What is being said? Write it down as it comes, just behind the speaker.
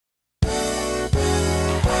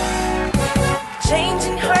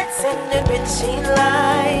an enriching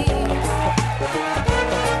life.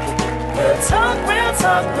 Real talk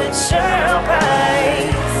with Cheryl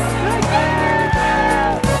Price.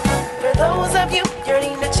 For those of you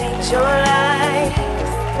yearning to change your life.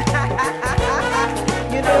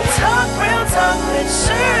 You know, real talk with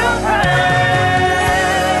Cheryl Price.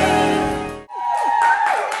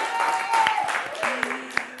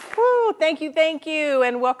 Woo, thank you,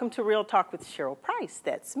 and welcome to Real Talk with Cheryl Price.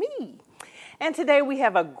 That's me. And today we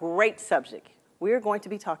have a great subject. We're going to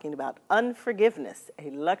be talking about unforgiveness, a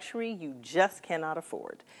luxury you just cannot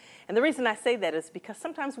afford. And the reason I say that is because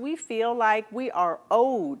sometimes we feel like we are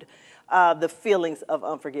owed the feelings of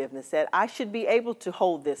unforgiveness, that I should be able to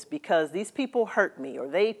hold this because these people hurt me, or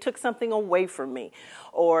they took something away from me,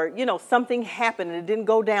 or, you know, something happened and it didn't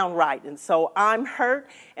go down right. And so I'm hurt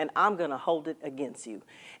and I'm going to hold it against you.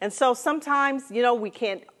 And so sometimes, you know, we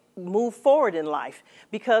can't move forward in life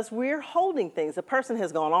because we're holding things. A person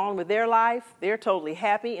has gone on with their life. They're totally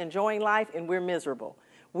happy, enjoying life, and we're miserable.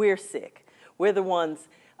 We're sick. We're the ones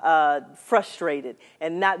frustrated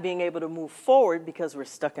and not being able to move forward because we're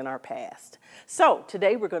stuck in our past. So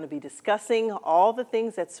today we're going to be discussing all the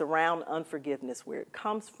things that surround unforgiveness, where it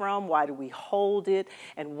comes from, why do we hold it,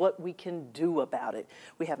 and what we can do about it.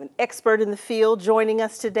 We have an expert in the field joining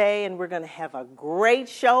us today, and we're going to have a great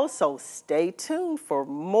show, so stay tuned for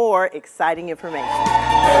more exciting information.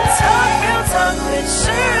 Real talk with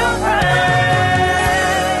Cheryl Price.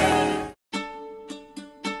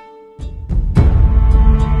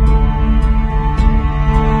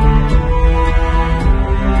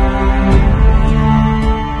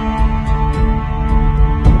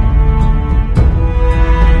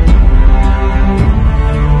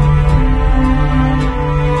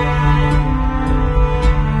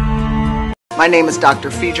 My name is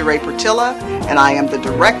Dr. Frederick K.C, and I am the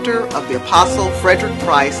director of the Apostle Frederick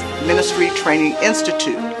Price Ministry Training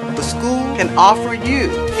Institute. The school can offer you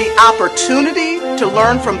the opportunity to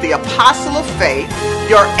learn from the Apostle of Faith,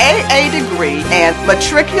 your AA degree, and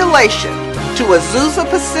matriculation to Azusa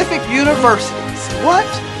Pacific Universities. What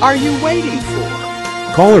are you waiting for?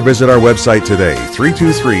 Call or visit our website today,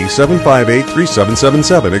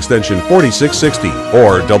 323-758-3777, extension 4660,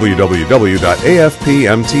 or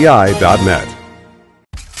www.afpmti.net.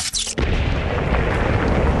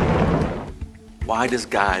 Why does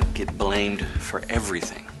God get blamed for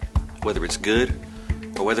everything, whether it's good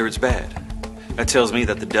or whether it's bad? That tells me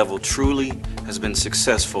that the devil truly has been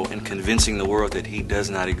successful in convincing the world that he does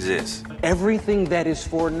not exist. Everything that is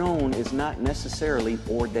foreknown is not necessarily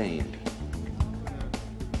ordained.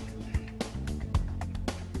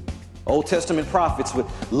 Old Testament prophets would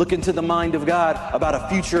look into the mind of God about a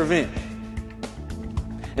future event.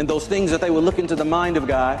 And those things that they would look into the mind of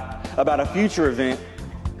God about a future event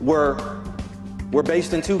were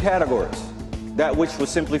based in two categories. That which was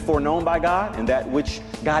simply foreknown by God and that which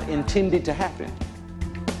God intended to happen.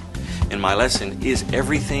 In my lesson, is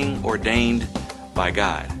everything ordained by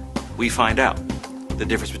God? We find out the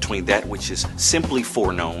difference between that which is simply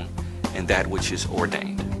foreknown and that which is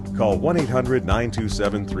ordained. Call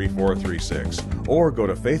 1-800-927-3436 or go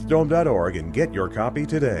to faithdome.org and get your copy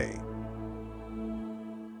today.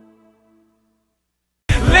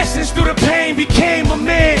 Lessons through the pain became a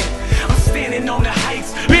man. I'm standing on the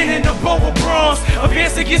heights, been in the bow of bronze.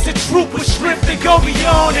 Advance against the truth with strength to go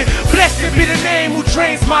beyond. And blessed be the name who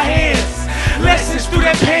trains my hands. Lessons through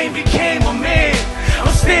that pain became a man.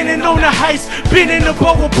 I'm standing on the heights, been in the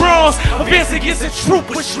bow of bronze. Advance against the truth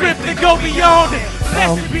with strength to go beyond. And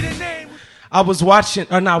blessed be the name. I was watching,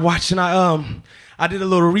 or not watching, I did a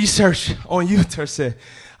little research on YouTube,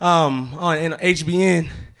 on HBN.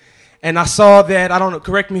 And I saw that, I don't know,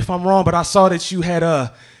 correct me if I'm wrong, but I saw that you had,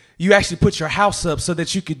 you actually put your house up so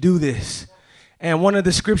that you could do this. And one of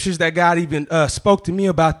the scriptures that God even spoke to me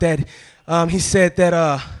about that, he said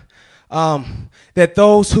that that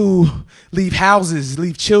those who leave houses,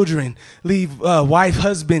 leave children, leave wife,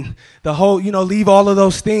 husband, the whole, leave all of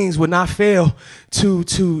those things would not fail to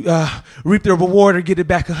reap the reward or get it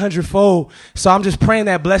back 100-fold. So I'm just praying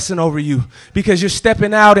that blessing over you because you're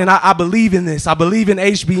stepping out, and I believe in this. I believe in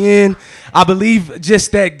HBN. I believe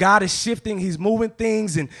just that God is shifting. He's moving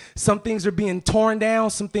things, and some things are being torn down.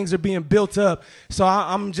 Some things are being built up. So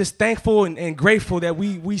I'm just thankful and grateful that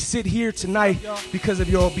we sit here tonight because of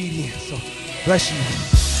your obedience. So bless you.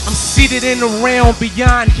 I'm seated in a realm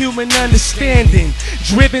beyond human understanding,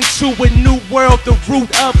 driven to a new world, the root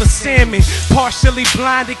of a salmon, partially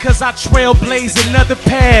blinded cause I trailblaze another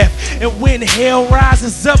path, and when hell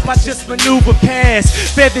rises up I just maneuver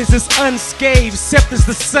past. Feathers is unscathed, except as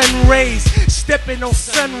the sun rays, stepping on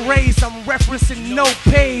sun rays, I'm referencing no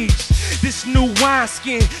page. This new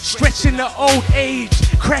wineskin, stretching the old age.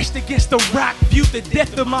 Crashed against the rock, viewed the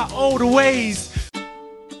death of my old ways.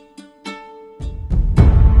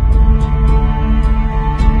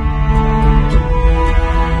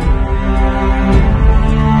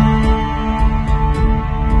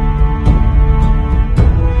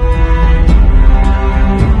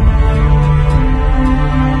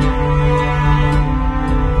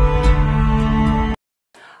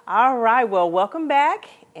 All right, well, welcome back.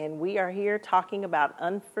 And we are here talking about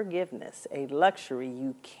unforgiveness, a luxury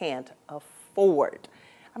you can't afford.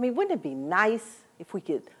 I mean, wouldn't it be nice if we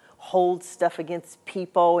could hold stuff against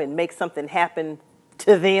people and make something happen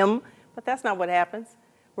to them? But that's not what happens.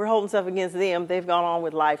 We're holding stuff against them. They've gone on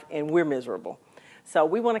with life, and we're miserable. So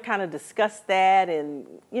we want to kind of discuss that and,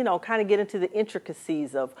 you know, kind of get into the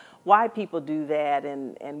intricacies of why people do that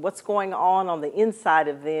and what's going on the inside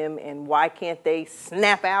of them and why can't they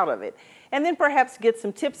snap out of it. And then perhaps get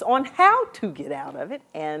some tips on how to get out of it.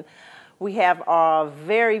 And we have our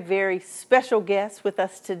very, very special guest with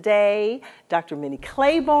us today, Dr. Minnie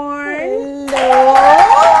Claiborne. Hello.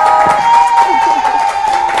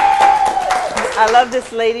 I love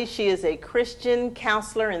this lady. She is a Christian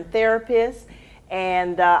counselor and therapist.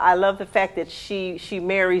 And I love the fact that she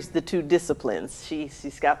marries the two disciplines.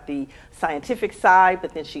 She's got the scientific side,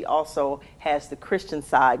 but then she also has the Christian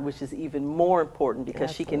side, which is even more important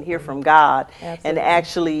because she can hear from God and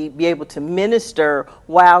actually be able to minister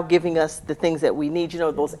while giving us the things that we need, you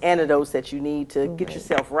know, those antidotes that you need to get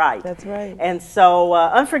yourself right. That's right. And so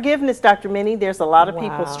unforgiveness, Dr. Minnie, there's a lot of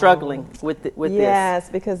people struggling with this. Yes,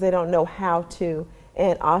 because they don't know how to.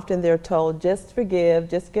 And often they're told, just forgive,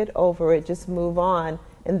 just get over it, just move on.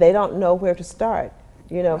 And they don't know where to start.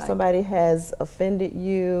 You know, if somebody has offended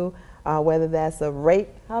you, whether that's a rape,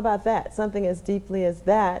 how about that? Something as deeply as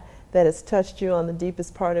that has touched you on the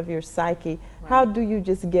deepest part of your psyche. How do you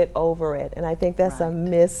just get over it? And I think that's a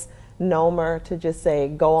misnomer to just say,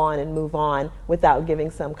 go on and move on without giving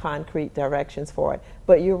some concrete directions for it.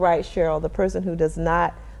 But you're right, Cheryl, the person who does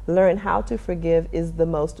not learn how to forgive is the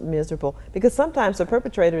most miserable, because sometimes the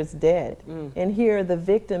perpetrator is dead and here the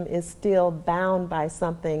victim is still bound by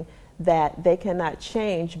something that they cannot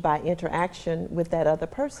change by interaction with that other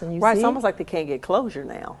person. Right, it's almost like they can't get closure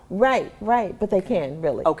now. Right, but they can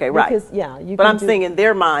really. Okay, right. Because, yeah, you but can I'm saying in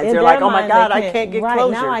their minds, they're like, oh my God, I can't get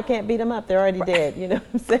closure. Now I can't beat them up. They're already dead. You know what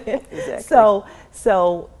I'm saying? Exactly.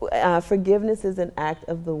 So forgiveness is an act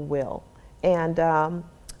of the will, and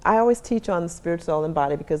I always teach on the spirit, soul, and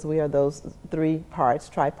body because we are those three parts,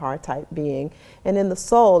 tripartite being. And in the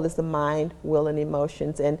soul is the mind, will, and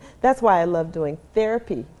emotions. And that's why I love doing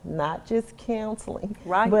therapy, not just counseling,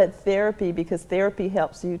 but therapy, because therapy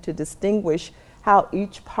helps you to distinguish how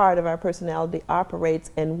each part of our personality operates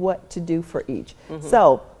and what to do for each.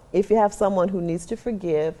 So if you have someone who needs to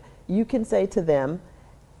forgive, you can say to them,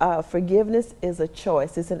 forgiveness is a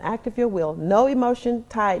choice. It's an act of your will, no emotion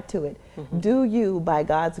tied to it. Do you, by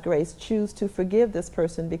God's grace, choose to forgive this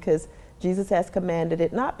person because Jesus has commanded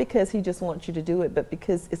it, not because he just wants you to do it, but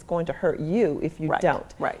because it's going to hurt you if you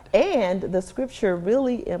don't. And the scripture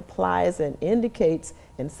really implies and indicates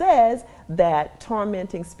and says that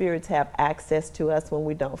tormenting spirits have access to us when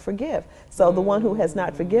we don't forgive. So the one who has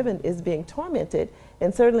not forgiven is being tormented,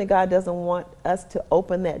 and certainly God doesn't want us to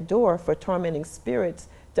open that door for tormenting spirits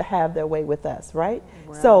to have their way with us, right?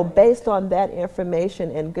 So based on that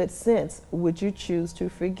information and good sense, would you choose to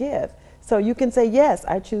forgive? So you can say, yes,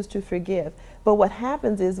 I choose to forgive. But what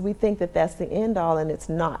happens is we think that that's the end all, and it's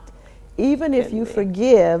not. Even if you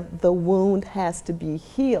forgive, the wound has to be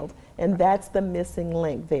healed. And that's the missing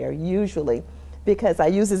link there, usually. Because I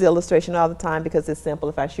use this illustration all the time because it's simple.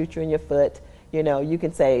 If I shoot you in your foot, you know, you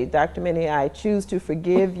can say, Dr. Minnie, I choose to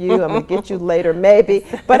forgive you. I'm going to get you later, maybe.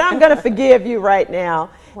 But I'm going to forgive you right now.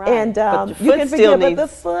 And you can forgive, but the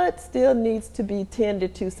foot still needs to be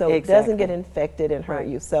tended to so it doesn't get infected and hurt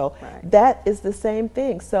you. So that is the same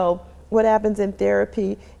thing. So what happens in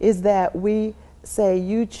therapy is that we say,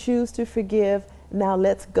 you choose to forgive. Now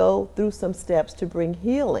let's go through some steps to bring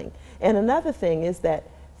healing. And another thing is that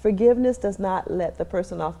forgiveness does not let the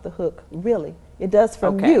person off the hook, really. It does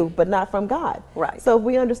from you, but not from God. So if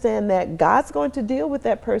we understand that God's going to deal with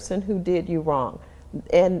that person who did you wrong,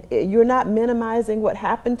 and you're not minimizing what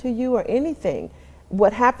happened to you or anything.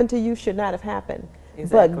 What happened to you should not have happened.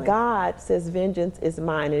 Exactly. But God says, vengeance is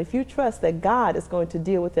mine. And if you trust that God is going to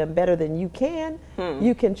deal with them better than you can,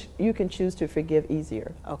 you can choose to forgive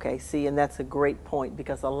easier. Okay, see, and that's a great point,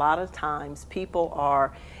 because a lot of times people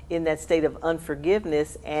are in that state of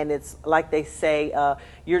unforgiveness, and it's like they say,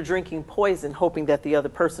 you're drinking poison hoping that the other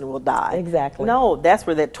person will die. Exactly. No, that's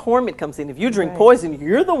where that torment comes in. If you drink Right. poison,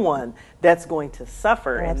 you're the one that's going to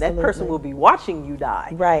suffer, and that person Absolutely. will be watching you die.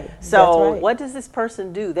 Right. So That's right. what does this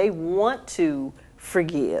person do? They want to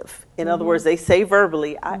forgive. In other words, they say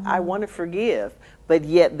verbally, I want to forgive, but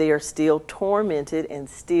yet they are still tormented and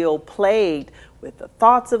still plagued with the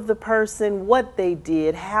thoughts of the person, what they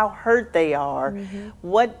did, how hurt they are.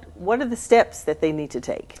 What are the steps that they need to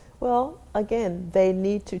take? Well, again, they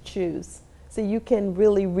need to choose. So you can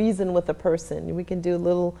really reason with a person. We can do a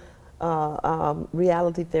little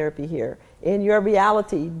reality therapy here. In your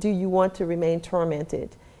reality, do you want to remain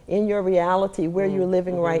tormented? In your reality, where you're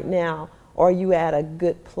living right now, are you at a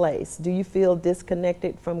good place? Do you feel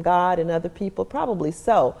disconnected from God and other people? Probably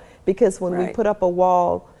so, because when we put up a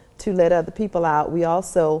wall to let other people out, we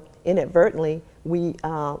also inadvertently, we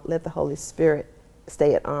let the Holy Spirit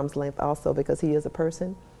stay at arm's length also, because he is a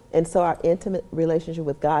person. And so our intimate relationship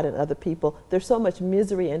with God and other people, there's so much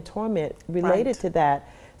misery and torment related to that.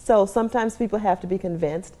 So sometimes people have to be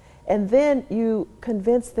convinced, and then you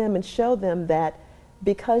convince them and show them that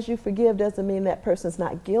because you forgive doesn't mean that person's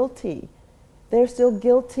not guilty. They're still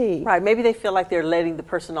guilty. Right, maybe they feel like they're letting the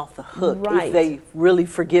person off the hook Right. if they really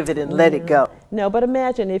forgive it and let it go. No, but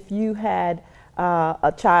imagine if you had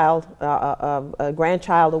a child, a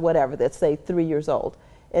grandchild or whatever, that's say 3 years old,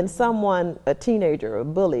 and someone, a teenager or a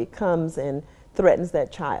bully, comes and threatens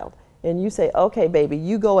that child. And you say, okay, baby,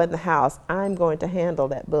 you go in the house. I'm going to handle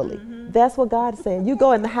that bully. That's what God is saying. You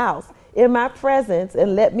go in the house in my presence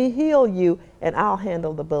and let me heal you, and I'll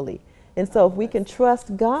handle the bully. And so if we can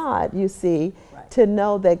trust God, you see, to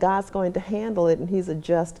know that God's going to handle it and he's a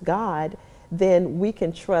just God, then we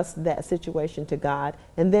can trust that situation to God,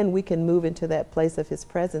 and then we can move into that place of his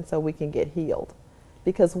presence so we can get healed.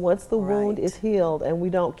 Because once the wound is healed and we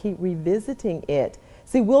don't keep revisiting it,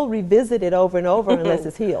 see, we'll revisit it over and over unless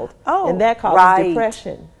it's healed. And that causes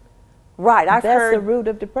depression. Right, I've heard. That's the root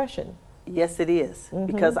of depression. Yes, it is.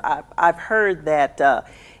 Because I've heard that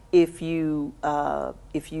if you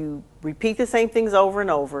repeat the same things over and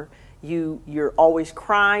over, you're always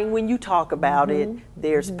crying when you talk about it.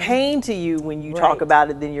 There's pain to you when you talk about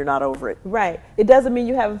it, then you're not over it. Right. It doesn't mean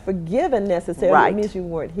you haven't forgiven necessarily. Right. It means you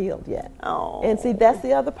weren't healed yet. Oh. And see, that's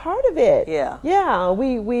the other part of it. Yeah. Yeah,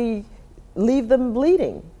 we leave them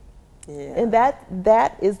bleeding. Yeah. And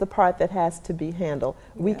that is the part that has to be handled.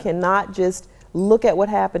 We cannot just look at what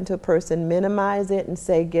happened to a person, minimize it, and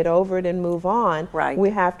say, get over it and move on. Right. We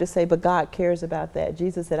have to say, but God cares about that.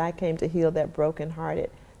 Jesus said, I came to heal that brokenhearted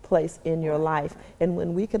place in your life. And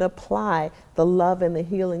when we can apply the love and the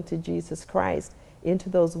healing to Jesus Christ into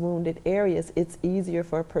those wounded areas, it's easier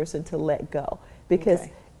for a person to let go. Because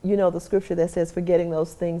you know the scripture that says forgetting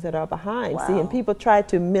those things that are behind. See, and people try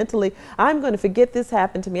to mentally, I'm going to forget this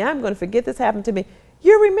happened to me. I'm going to forget this happened to me.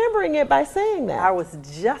 You're remembering it by saying that. I was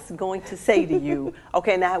just going to say to you,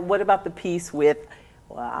 okay, now what about the piece with,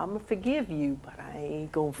 well, I'm going to forgive you, but I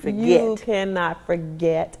ain't going to forget. You cannot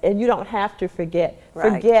forget, and you don't have to forget.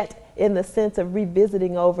 Right. Forget in the sense of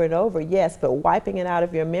revisiting over and over, yes, but wiping it out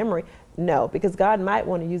of your memory, no, because God might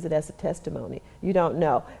want to use it as a testimony. You don't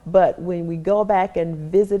know. But when we go back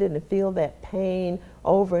and visit it and feel that pain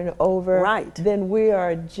over and over, then we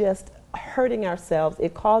are just hurting ourselves.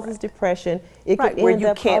 It causes depression. It could where end you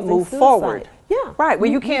up can't causing move suicide. forward. Yeah. Right, where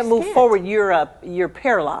you can't move forward, you're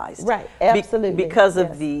paralyzed. Right, absolutely. Because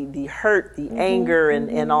of the hurt, the anger,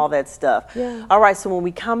 and all that stuff. Yeah. All right, so when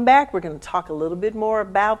we come back, we're going to talk a little bit more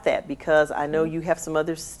about that, because I know you have some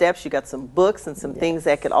other steps. You got some books and some things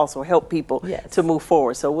that could also help people to move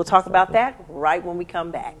forward. So we'll talk about that right when we come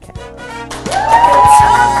back.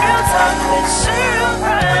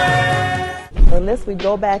 Unless we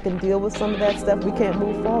go back and deal with some of that stuff, we can't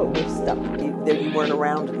move forward. We're stuck. You weren't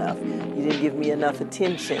around enough. You didn't give me enough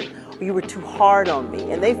attention. Or you were too hard on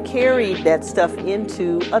me. And they've carried that stuff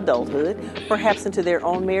into adulthood, perhaps into their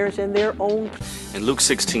own marriage and their own. In Luke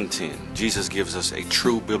 16:10, Jesus gives us a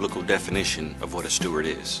true biblical definition of what a steward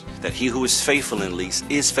is. That he who is faithful in least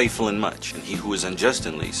is faithful in much, and he who is unjust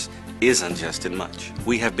in least is unjust in much.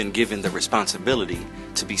 We have been given the responsibility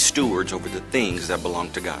to be stewards over the things that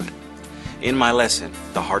belong to God. In my lesson,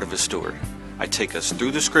 The Heart of a Steward, I take us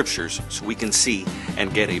through the scriptures so we can see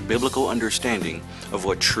and get a biblical understanding of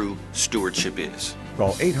what true stewardship is.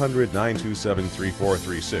 Call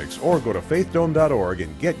 800-927-3436 or go to faithdome.org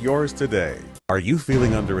and get yours today. Are you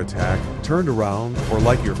feeling under attack, turned around, or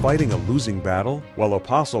like you're fighting a losing battle? Well,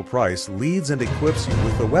 Apostle Price leads and equips you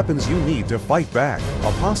with the weapons you need to fight back.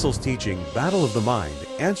 Apostle's teaching, Battle of the Mind,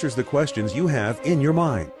 answers the questions you have in your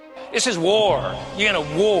mind. This is war. You're in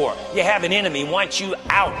a war. You have an enemy, wants you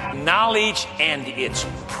out. Knowledge and its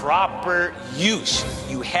proper use.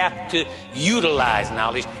 You have to utilize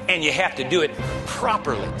knowledge, and you have to do it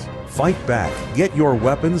properly. Fight back. Get your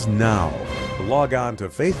weapons now. Log on to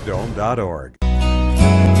faithdome.org.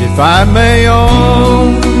 If I may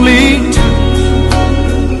only touch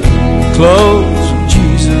close of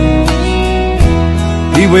Jesus,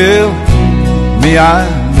 He will me, I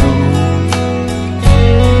know.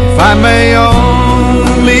 If I may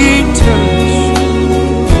only touch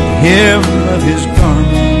the hem of His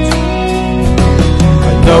garment,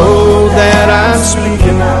 I know that I'm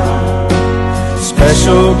speaking out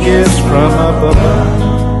special gifts from up above.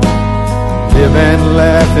 Live and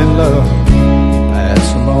laugh and love,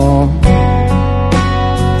 pass along.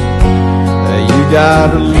 You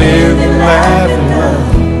gotta live and laugh and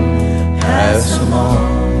love, pass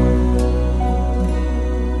along.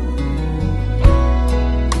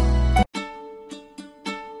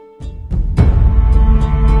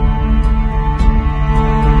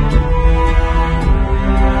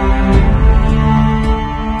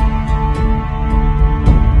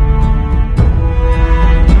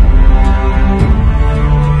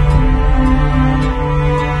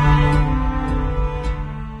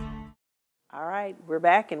 We're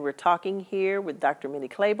back and we're talking here with Dr. Minnie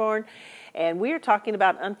Claiborne, and we are talking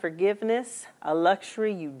about unforgiveness, a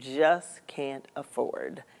luxury you just can't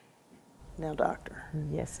afford. Now, doctor.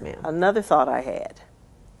 Yes, ma'am. Another thought I had.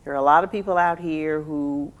 There are a lot of people out here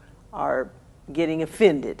who are getting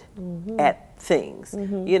offended at things.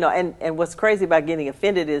 You know, and what's crazy about getting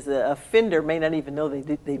offended is the offender may not even know they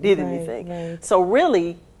did anything. Right. So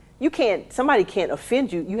really, somebody can't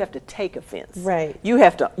offend you. You have to take offense. Right. You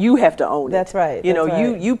have to own it. That's right. You know, that's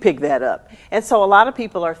right. you pick that up. And so a lot of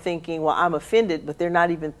people are thinking, well, I'm offended, but they're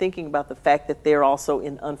not even thinking about the fact that they're also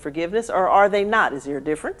in unforgiveness, or are they not? Is there a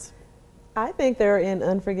difference? I think they're in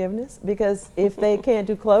unforgiveness, because if they can't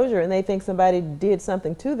do closure and they think somebody did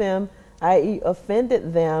something to them, i.e.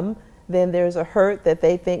 offended them, then there's a hurt that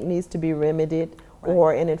they think needs to be remedied. Right.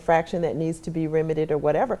 Or an infraction that needs to be remedied or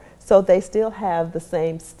whatever. So they still have the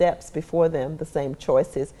same steps before them, the same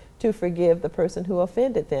choices to forgive the person who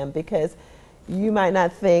offended them, because you might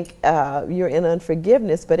not think you're in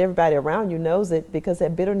unforgiveness, but everybody around you knows it, because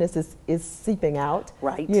that bitterness is seeping out.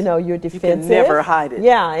 Right. You know, you're defensive. You can never hide it.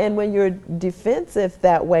 Yeah, and when you're defensive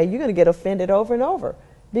that way, you're going to get offended over and over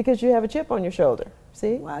because you have a chip on your shoulder.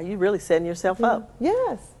 See? Wow, you're really setting yourself up.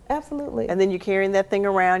 Yes. Absolutely. And then you're carrying that thing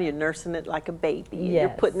around, you're nursing it like a baby, and you're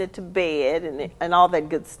putting it to bed and all that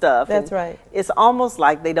good stuff. That's and right. It's almost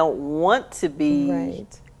like they don't want to be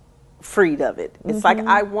freed of it. It's like,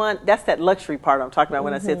 that's that luxury part I'm talking about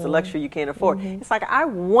when I say it's a luxury you can't afford. It's like, I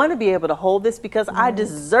want to be able to hold this because I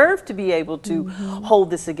deserve to be able to hold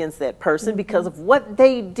this against that person because of what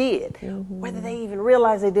they did, whether they even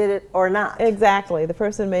realize they did it or not. Exactly. The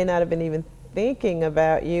person may not have been even thinking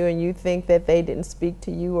about you, and you think that they didn't speak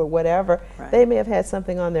to you or whatever. Right. They may have had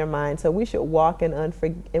something on their mind. So we should walk in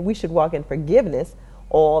forgiveness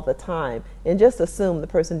all the time, and just assume the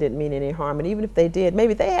person didn't mean any harm. And even if they did,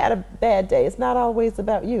 maybe they had a bad day. It's not always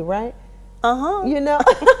about you, right? You know,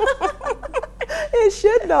 it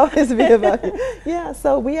shouldn't always be about you. Yeah.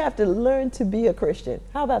 So we have to learn to be a Christian.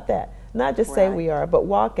 How about that? Not just say we are, but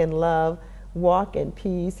walk in love, walk in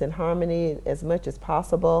peace and harmony as much as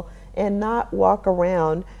possible, and not walk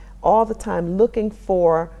around all the time looking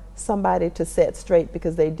for somebody to set straight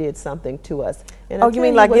because they did something to us. And you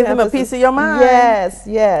mean like give them a piece of your mind? Yes,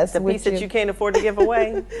 yes. The piece that you can't afford to give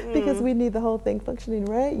away? Because we need the whole thing functioning,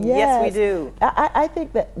 right? Yes, we do. I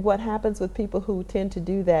think that what happens with people who tend to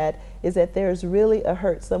do that is that there's really a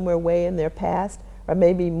hurt somewhere way in their past, or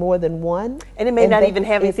maybe more than one. And it may not even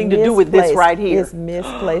have anything to do with this right here. It's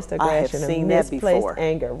misplaced aggression. I have seen and misplaced that before.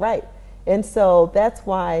 Anger, right. And so that's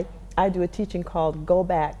why I do a teaching called Go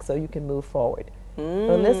Back So You Can Move Forward.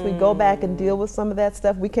 So unless we go back and deal with some of that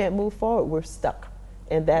stuff, we can't move forward. We're stuck.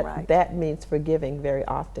 And that means forgiving very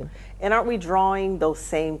often. And aren't we drawing those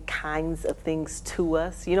same kinds of things to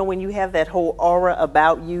us? You know, when you have that whole aura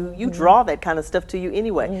about you, you draw that kind of stuff to you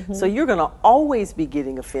anyway. So you're going to always be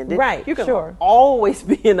getting offended. Right, you're going to always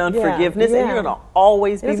be in unforgiveness, and you're going to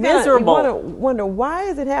always be miserable. You wonder, why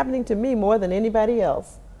is it happening to me more than anybody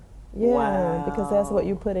else? Yeah, because that's what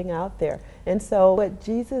you're putting out there. And so what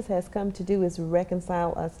Jesus has come to do is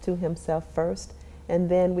reconcile us to himself first, and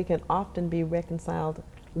then we can often be reconciled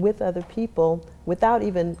with other people without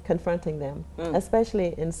even confronting them,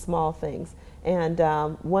 especially in small things. And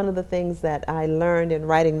one of the things that I learned in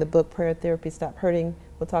writing the book, Prayer Therapy Stop Hurting,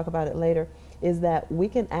 we'll talk about it later, is that we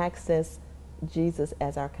can access Jesus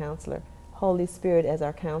as our counselor, Holy Spirit as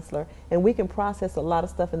our counselor, and we can process a lot of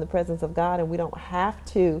stuff in the presence of God, and we don't have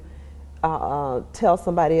to tell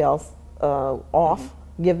somebody else off,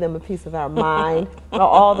 give them a piece of our mind, or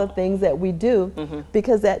all the things that we do,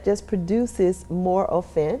 because that just produces more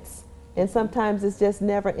offense, and sometimes it's just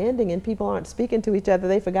never ending, and people aren't speaking to each other.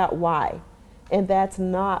 They forgot why, and that's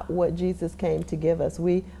not what Jesus came to give us.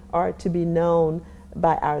 We are to be known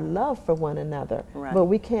by our love for one another, but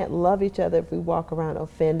we can't love each other if we walk around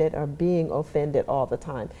offended or being offended all the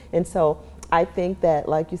time. And so I think that,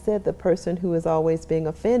 like you said, the person who is always being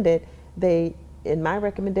offended, they, in my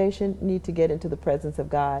recommendation, need to get into the presence of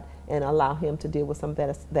God and allow him to deal with some of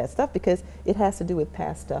that stuff, because it has to do with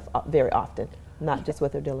past stuff very often, not just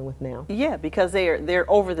what they're dealing with now. Yeah, because they're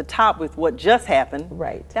over the top with what just happened.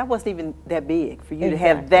 Right. That wasn't even that big for you to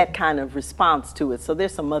have that kind of response to it. So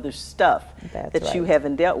there's some other stuff that you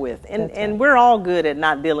haven't dealt with. And we're all good at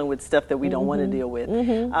not dealing with stuff that we don't want to deal with.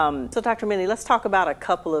 So Dr. Minnie, let's talk about a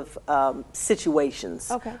couple of situations.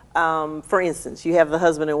 Okay. For instance, you have the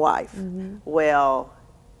husband and wife. Well,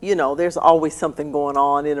 you know, there's always something going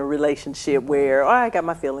on in a relationship where, oh, I got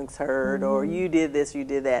my feelings hurt, or you did this, you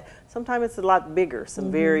did that. Sometimes it's a lot bigger,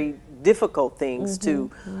 some very difficult things to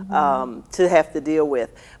have to deal with.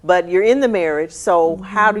 But you're in the marriage, so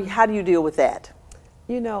how do you deal with that?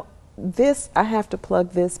 You know, this, I have to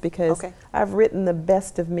plug this because I've written the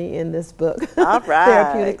best of me in this book,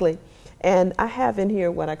 therapeutically. And I have in here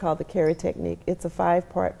what I call the carry technique. It's a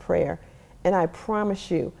 5-part prayer. And I promise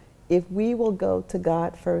you, if we will go to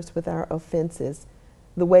God first with our offenses,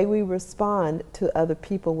 the way we respond to other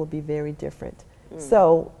people will be very different.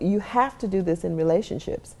 So you have to do this in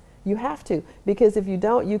relationships. You have to, because if you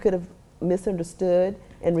don't, you could have misunderstood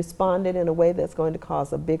and responded in a way that's going to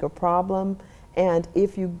cause a bigger problem. And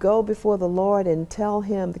if you go before the Lord and tell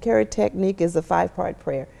him, the carry technique is a 5-part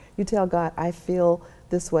prayer. You tell God, I feel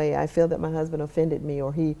this way. I feel that my husband offended me,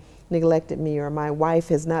 or he neglected me, or my wife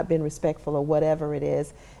has not been respectful, or whatever it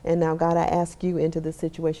is. And now, God, I ask you into this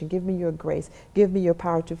situation. Give me your grace. Give me your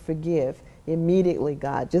power to forgive. Immediately,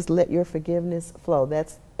 God, just let your forgiveness flow.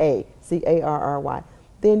 That's A, C-A-R-R-Y.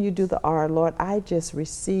 Then you do the R. Lord, I just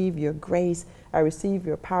receive your grace. I receive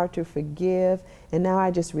your power to forgive. And now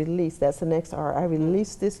I just release. That's the next R. I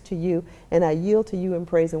release this to you, and I yield to you in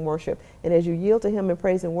praise and worship. And as you yield to him in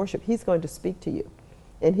praise and worship, he's going to speak to you.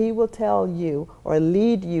 And he will tell you or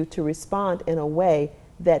lead you to respond in a way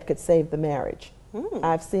that could save the marriage.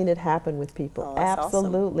 I've seen it happen with people.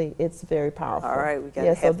 Absolutely. Awesome. It's very powerful. All right, we got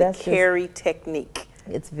to have the carry technique.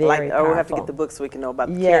 It's very powerful. We'll have to get the book so we can know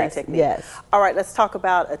about the carry technique. Yes. All right, let's talk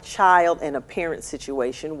about a child and a parent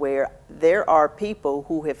situation where there are people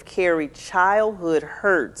who have carried childhood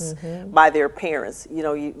hurts by their parents. You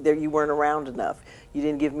know, you weren't around enough. You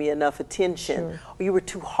didn't give me enough attention, or you were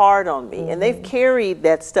too hard on me. And they've carried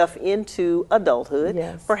that stuff into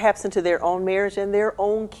adulthood, perhaps into their own marriage and their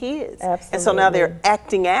own kids. Absolutely. And so now they're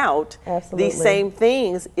acting out these same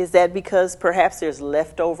things. Is that because perhaps there's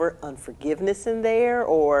leftover unforgiveness in there,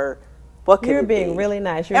 or what could You're it being be? really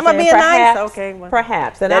nice. You're Am I being perhaps, nice? Okay. Well,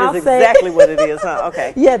 perhaps. And that is exactly what it is, huh?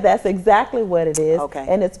 Okay. Yeah, that's exactly what it is. Okay.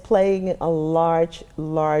 And it's plaguing a large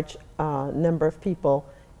number of people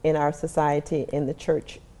in our society, in the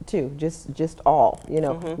church too, just all, you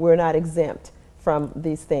know, we're not exempt from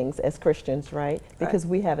these things as Christians, right? Because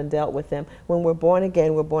we haven't dealt with them. When we're born again,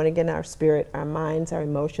 our spirit, our minds, our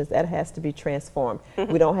emotions, that has to be transformed.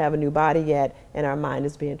 We don't have a new body yet, and our mind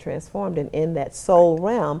is being transformed. And in that soul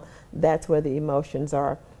realm, that's where the emotions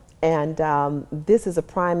are. And this is a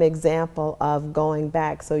prime example of going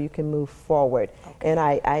back so you can move forward. And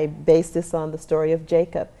I base this on the story of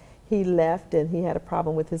Jacob. He left and he had a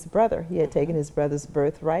problem with his brother. He had taken his brother's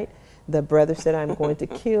birthright. The brother said, I'm going to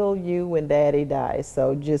kill you when daddy dies.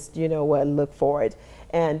 So just, you know what, look for it.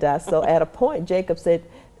 And so at a point, Jacob said,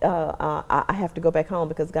 I have to go back home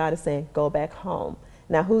because God is saying, go back home.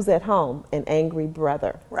 Now, who's at home? An angry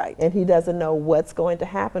brother. Right. And he doesn't know what's going to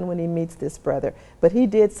happen when he meets this brother. But he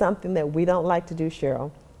did something that we don't like to do,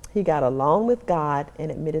 Cheryl. He got alone with God and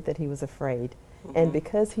admitted that he was afraid. And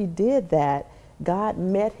because he did that, God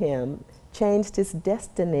met him, changed his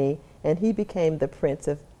destiny, and he became the prince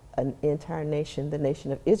of an entire nation, the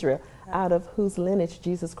nation of Israel, out of whose lineage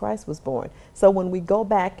Jesus Christ was born. So when we go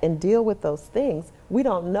back and deal with those things, we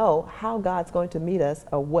don't know how God's going to meet us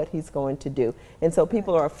or what he's going to do. And so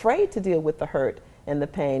people are afraid to deal with the hurt and the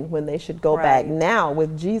pain when they should go back now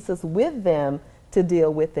with Jesus with them to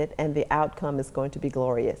deal with it, and the outcome is going to be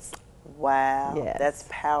glorious. Wow, Yes. that's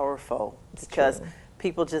powerful, because true.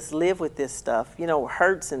 people just live with this stuff, you know,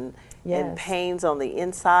 hurts and Yes. pains on the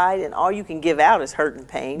inside, and all you can give out is hurt and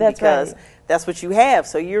pain. That's because right. that's what you have.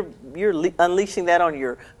 So you're unleashing that on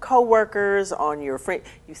your coworkers, on your friend.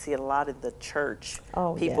 You see a lot in the church.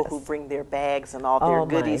 Oh, people yes. who bring their bags and all their Oh,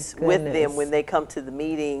 my goodies with them goodness. when they come to the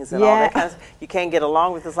meetings and all that Yeah. kind of stuff. You can't get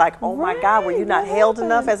along with it. It's like, oh my God, were you Right, not what held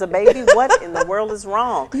enough happened? as a baby? What in the world is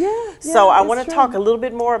wrong? Yeah, So yeah, I it's want to true. talk a little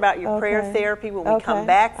bit more about your prayer Okay. therapy when we come Okay,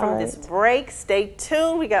 back from all this right. break. Stay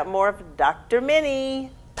tuned. We got more of Dr. Minnie.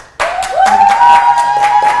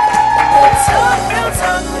 Real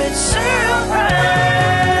talk with Cheryl Price.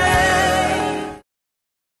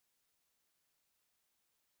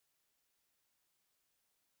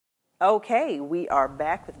 Okay, we are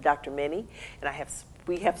back with Dr. Minnie, and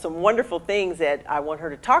we have some wonderful things that I want her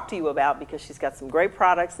to talk to you about, because she's got some great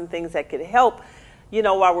products and things that could help, you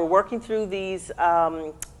know, while we're working through these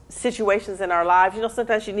situations in our lives. You know,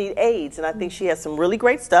 sometimes you need aids, and I think she has some really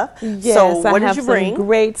great stuff. Yes, so what I did have you bring? some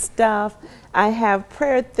great stuff. I have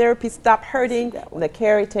prayer therapy, stop hurting. that one. The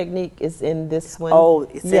carry technique is in this one. Oh,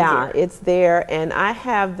 it's in yeah, here. it's there. And I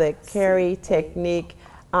have the carry technique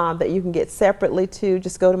that you can get separately too.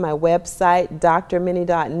 Just go to my website,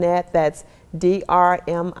 drminnie.net. That's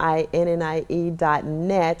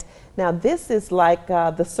drminnie.net. Now this is like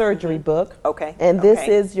the surgery book. Okay, And this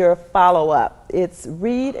okay. is your follow-up. It's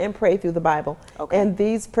read and pray through the Bible. Okay. And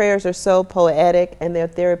these prayers are so poetic, and they're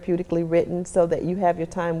therapeutically written so that you have your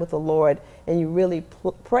time with the Lord and you really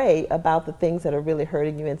pray about the things that are really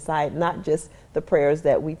hurting you inside, not just the prayers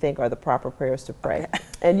that we think are the proper prayers to pray. Okay.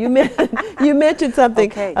 And you mentioned something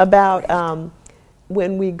Okay. about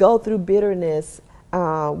when we go through bitterness,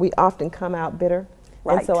 we often come out bitter.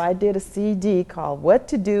 Right. And so I did a CD called What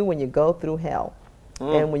to Do When You Go Through Hell.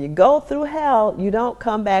 And when you go through hell, you don't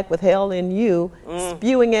come back with hell in you,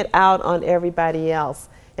 spewing it out on everybody else.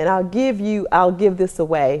 And I'll give this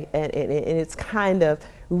away, and it's kind of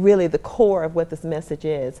really the core of what this message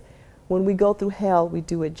is. When we go through hell, we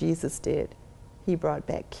do what Jesus did. He brought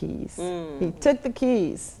back keys. He took the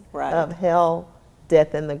keys Right. of hell,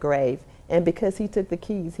 death, and the grave. And because he took the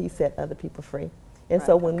keys, he set other people free. And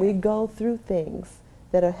so when we go through things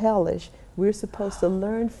that are hellish, we're supposed to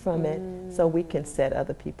learn from it so we can set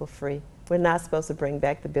other people free. We're not supposed to bring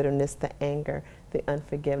back the bitterness, the anger, the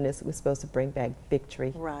unforgiveness. We're supposed to bring back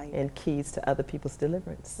victory Right. and keys to other people's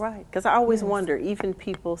deliverance. Right, because I always Yes. wonder, even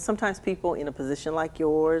people, sometimes people in a position like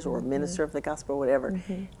yours or a minister of the gospel or whatever,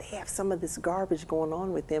 they have some of this garbage going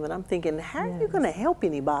on with them, and I'm thinking, how are you going to help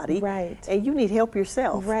anybody? Right. And you need help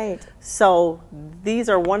yourself. Right. So these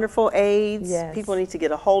are wonderful aids. Yes. People need to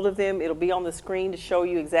get a hold of them. It'll be on the screen to show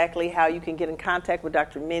you exactly how you can get in contact with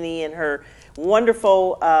Dr. Minnie and her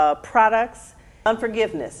wonderful products.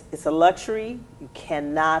 Unforgiveness, it's a luxury you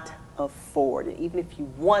cannot afford. And even if you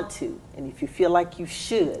want to, and if you feel like you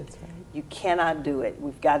should, you cannot do it.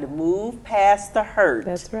 We've got to move past the hurt.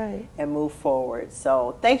 That's right. And move forward.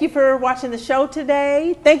 So thank you for watching the show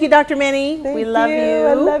today. Thank you, Dr. Minnie. Thank we love you.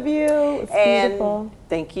 I love you. It's And beautiful.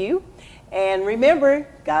 thank you. And remember,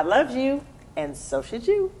 God loves you, and so should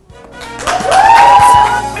you.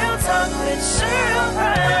 Real talk with Cheryl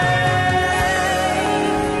Price.